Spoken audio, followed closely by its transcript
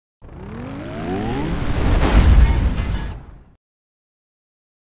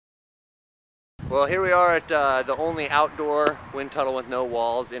Well, here we are at the only outdoor wind tunnel with no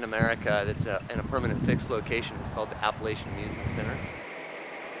walls in America that's in a permanent fixed location. It's called the Appalachian Amusement Center.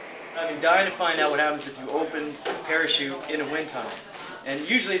 I've been dying to find out what happens if you open a parachute in a wind tunnel. And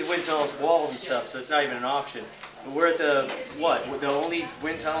usually the wind tunnel has walls and stuff, so it's not even an option. But we're at the only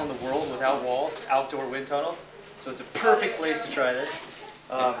wind tunnel in the world without walls, outdoor wind tunnel. So it's a perfect place to try this.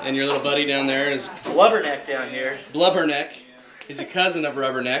 And your little buddy down there is Blubberneck down here. Blubberneck. He's a cousin of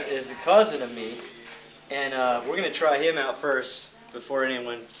Rubberneck. Is a cousin of me. And we're going to try him out first before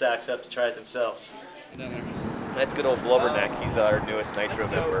anyone sacks up to try it themselves. Down there. That's good old Blubberneck. He's our newest Nitro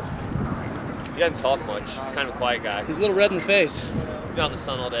member. He doesn't talk much. He's kind of a quiet guy. He's a little red in the face. He's out in the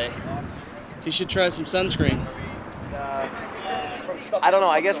sun all day. He should try some sunscreen. I don't know.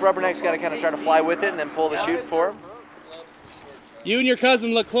 I guess Rubberneck's got to kind of try to fly with it and then pull the chute for him. You and your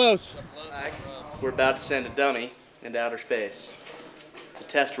cousin look close. We're about to send a dummy into outer space. It's a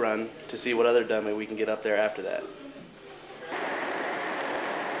test run to see what other dummy we can get up there after that.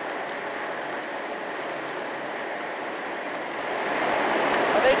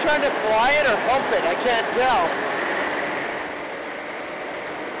 Are they trying to fly it or hump it? I can't tell.